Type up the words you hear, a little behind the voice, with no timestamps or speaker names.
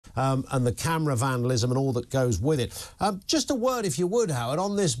and the camera vandalism and all that goes with it. Just a word, if you would, Howard,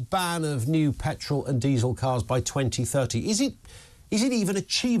 on this ban of new petrol and diesel cars by 2030. Is it even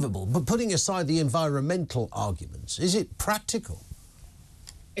achievable? But putting aside the environmental arguments, is it practical?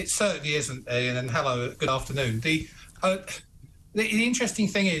 It certainly isn't, Ian, and hello, good afternoon. The interesting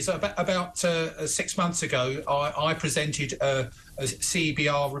thing is, about 6 months ago, I presented a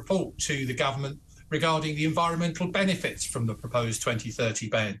CBR report to the government regarding the environmental benefits from the proposed 2030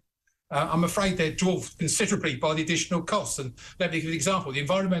 ban. I'm afraid they're dwarfed considerably by the additional costs. And let me give an example. The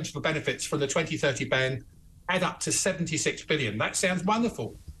environmental benefits from the 2030 ban add up to 76 billion. That sounds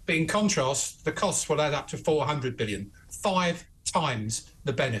wonderful. But in contrast, the costs will add up to 400 billion, 5 times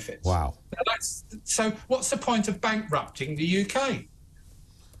the benefits. Wow. So what's the point of bankrupting the UK?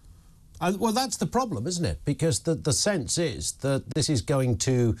 Well, that's the problem, isn't it? Because the sense is that this is going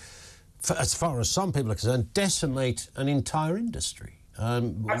to, as far as some people are concerned, decimate an entire industry.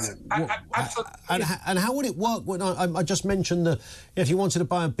 Absolutely. And how would it work? When I just mentioned if you wanted to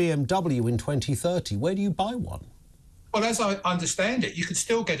buy a BMW in 2030, where do you buy one? Well, as I understand it, you could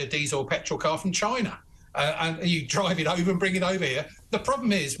still get a diesel or petrol car from China. And you drive it over and bring it over here. The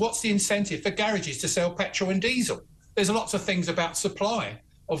problem is, what's the incentive for garages to sell petrol and diesel? There's lots of things about supply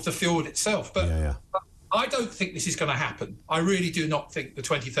of the fuel itself. But I don't think this is going to happen. I really do not think the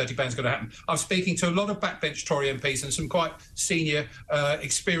 2030 ban is going to happen. I'm speaking to a lot of backbench Tory MPs and some quite senior,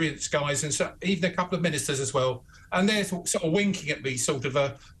 experienced guys, and so, even a couple of ministers as well. And they're sort of winking at me, sort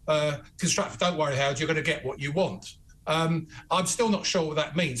of constructive, don't worry, Howard, you're going to get what you want. I'm still not sure what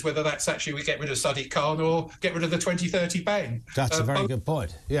that means, whether that's actually we get rid of Sadiq Khan or get rid of the 2030 ban. That's a very good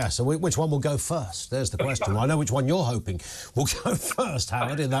point. Yeah, so which one will go first? There's the question. I know which one you're hoping will go first,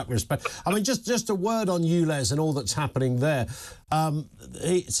 Howard, in that respect. I mean, just a word on ULEZ and all that's happening there.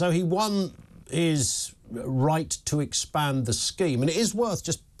 So he won his right to expand the scheme. And it is worth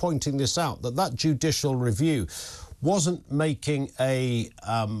just pointing this out, that judicial review wasn't making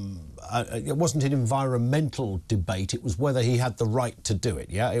it wasn't an environmental debate. It was whether he had the right to do it.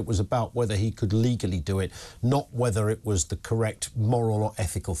 Yeah, it was about whether he could legally do it, not whether it was the correct moral or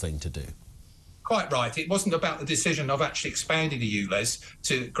ethical thing to do. Quite right. It wasn't about the decision of actually expanding the ULEZ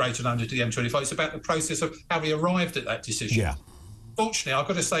to greater than 100 to the M25. It's about the process of how we arrived at that decision. Yeah. Fortunately, I've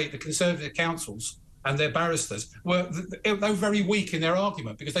got to say, the Conservative councils and their barristers they were very weak in their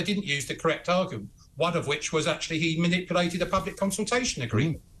argument because they didn't use the correct argument. One of which was actually he manipulated a public consultation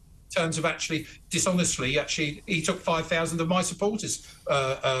agreement. In terms of actually dishonestly, he took 5,000 of my supporters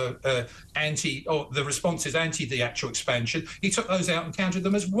the responses anti the actual expansion. He took those out and counted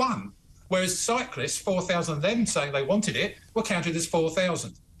them as 1, whereas cyclists, 4,000 of them saying they wanted it, were counted as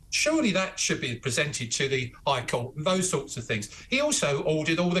 4,000. Surely that should be presented to the High Court and those sorts of things. He also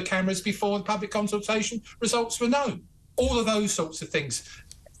ordered all the cameras before the public consultation results were known. All of those sorts of things.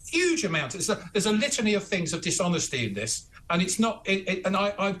 Huge amount. There's a litany of things of dishonesty in this, and it's not.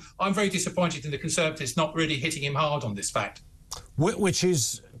 I'm very disappointed in the Conservatives not really hitting him hard on this fact. Which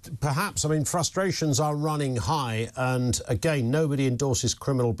is perhaps, I mean, frustrations are running high, and again, nobody endorses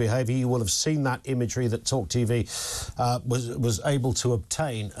criminal behaviour. You will have seen that imagery that TalkTV was able to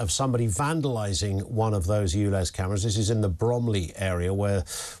obtain of somebody vandalising one of those ULEZ cameras. This is in the Bromley area,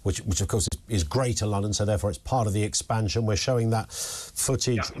 which of course is Greater London, so therefore it's part of the expansion. We're showing that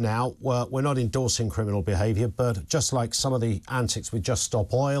footage now. We're not endorsing criminal behaviour, but just like some of the antics with Just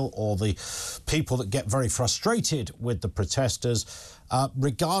Stop Oil or the people that get very frustrated with the protesters,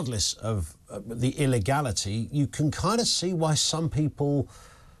 regardless of the illegality, you can kind of see why some people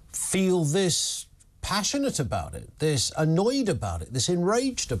feel this passionate about it, this annoyed about it, this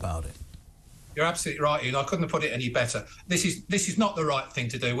enraged about it. You're absolutely right, Ian. I couldn't have put it any better. This is not the right thing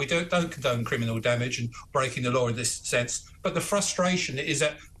to do. We don't condone criminal damage and breaking the law in this sense. But the frustration is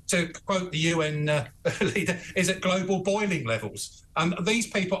that, to quote the UN leader, is at global boiling levels. And these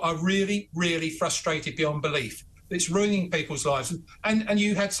people are really, really frustrated beyond belief. It's ruining people's lives. And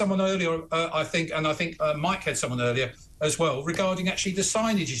you had someone earlier, I think Mike had someone earlier as well, regarding actually the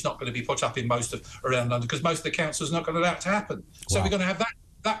signage is not going to be put up in most of around London because most of the councils are not going to allow it to happen. So we're going to have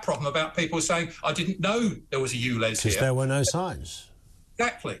that problem about people saying, I didn't know there was a ULEZ here. Because there were no signs.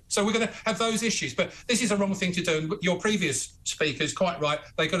 Exactly. So we're going to have those issues. But this is a wrong thing to do. And your previous speaker is quite right.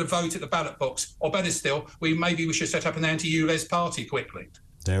 They've got to vote at the ballot box. Or better still, maybe we should set up an anti-ULEZ party quickly.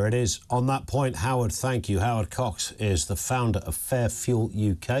 There it is. On that point, Howard, thank you. Howard Cox is the founder of Fair Fuel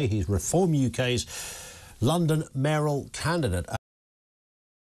UK. He's Reform UK's London mayoral candidate.